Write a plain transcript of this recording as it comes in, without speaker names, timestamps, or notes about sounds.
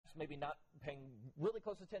perhaps maybe not paying really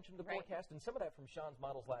close attention to the forecast. And some of that from Sean's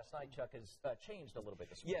models last night, Chuck, has changed a little bit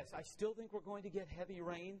this morning. Yes, I still think we're going to get heavy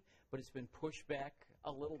rain, but it's been pushed back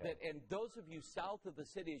a little bit. And those of you south of the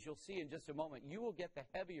city, as you'll see in just a moment, you will get the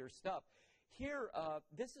heavier stuff. Here,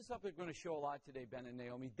 this is something we're going to show a lot today, Ben and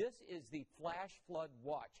Naomi. This is the flash flood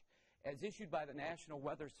watch as issued by the National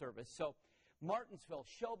Weather Service. So Martinsville,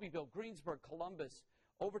 Shelbyville, Greensburg, Columbus,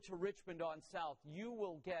 over to Richmond on south, you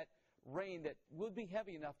will get rain that would be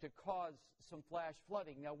heavy enough to cause some flash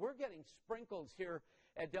flooding. Now, we're getting sprinkles here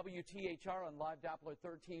at WTHR on Live Doppler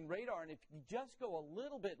 13 radar, and if you just go a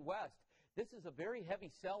little bit west, this is a very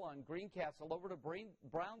heavy cell on Greencastle over to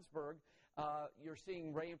Brownsburg. You're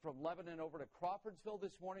seeing rain from Lebanon over to Crawfordsville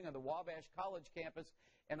this morning on the Wabash College campus,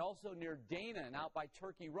 and also near Dana and out by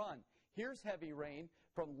Turkey Run. Here's heavy rain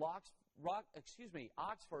from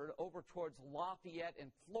Oxford over towards Lafayette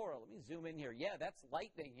and Flora. Let me zoom in here. Yeah, that's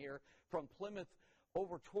lightning here from Plymouth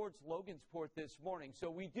over towards Logansport this morning.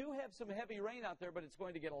 So we do have some heavy rain out there, but it's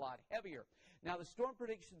going to get a lot heavier. Now, the Storm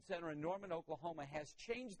Prediction Center in Norman, Oklahoma has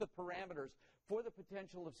changed the parameters for the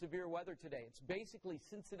potential of severe weather today. It's basically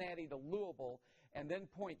Cincinnati to Louisville and then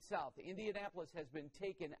point south. Indianapolis has been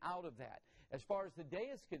taken out of that. As far as the day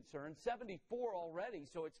is concerned, 74 already,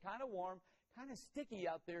 so it's kind of warm, kind of sticky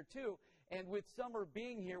out there too. And with summer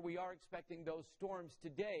being here, we are expecting those storms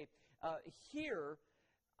today. Here,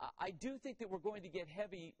 I do think that we're going to get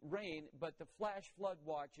heavy rain, but the flash flood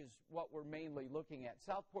watch is what we're mainly looking at.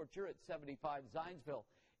 Southport, you're at 75. Zionsville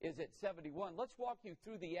is at 71. Let's walk you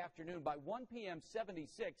through the afternoon. By 1 p.m.,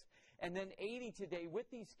 76, and then 80 today with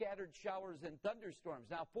these scattered showers and thunderstorms.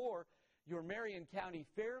 Now, for your Marion County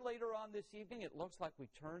Fair later on this evening, it looks like we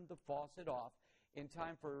turned the faucet off in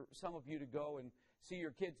time for some of you to go and see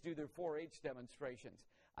your kids do their 4-H demonstrations.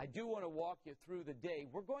 I do want to walk you through the day.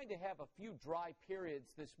 We're going to have a few dry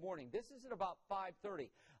periods this morning. This is at about 5:30.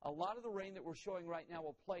 A lot of the rain that we're showing right now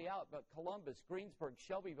will play out, but Columbus, Greensburg,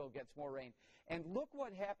 Shelbyville gets more rain. And look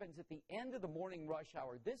what happens at the end of the morning rush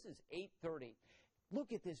hour. This is 8:30.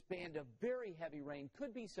 Look at this band of very heavy rain.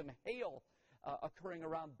 Could be some hail occurring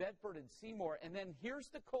around Bedford and Seymour. And then here's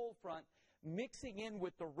the cold front mixing in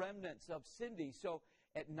with the remnants of Cindy. So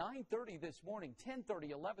at 9:30 this morning,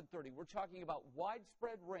 10:30, 11:30, we're talking about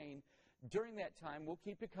widespread rain during that time. We'll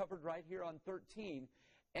keep you covered right here on 13.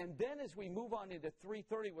 And then as we move on into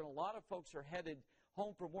 3:30, when a lot of folks are headed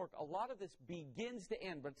home from work, a lot of this begins to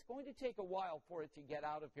end, but it's going to take a while for it to get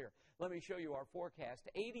out of here. Let me show you our forecast.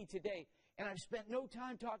 80 today, and I've spent no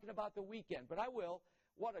time talking about the weekend, but I will.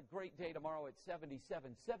 What a great day tomorrow at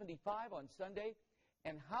 77, 75 on Sunday.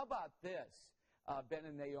 And how about this, Ben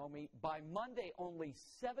and Naomi? By Monday, only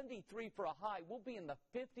 73 for a high. We'll be in the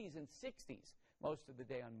 50s and 60s most of the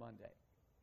day on Monday.